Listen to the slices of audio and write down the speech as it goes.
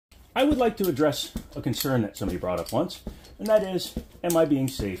I would like to address a concern that somebody brought up once, and that is, am I being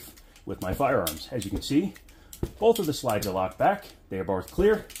safe with my firearms? As you can see, both of the slides are locked back. They are both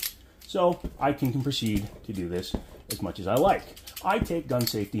clear, so I can proceed to do this as much as I like. I take gun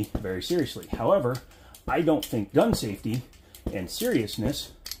safety very seriously. However, I don't think gun safety and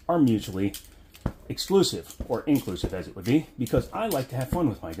seriousness are mutually exclusive, or inclusive as it would be, because I like to have fun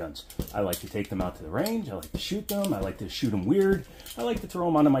with my guns. I like to take them out to the range, I like to shoot them, I like to shoot them weird, I like to throw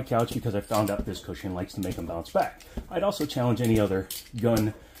them onto my couch because I found out this cushion likes to make them bounce back. I'd also challenge any other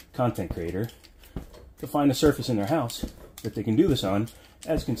gun content creator to find a surface in their house that they can do this on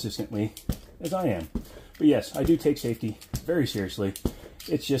as consistently as I am. But yes, I do take safety very seriously.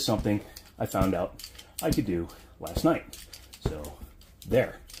 It's just something I found out I could do last night. So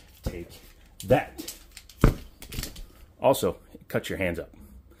there, take that. Also, cut your hands up.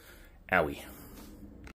 Owie.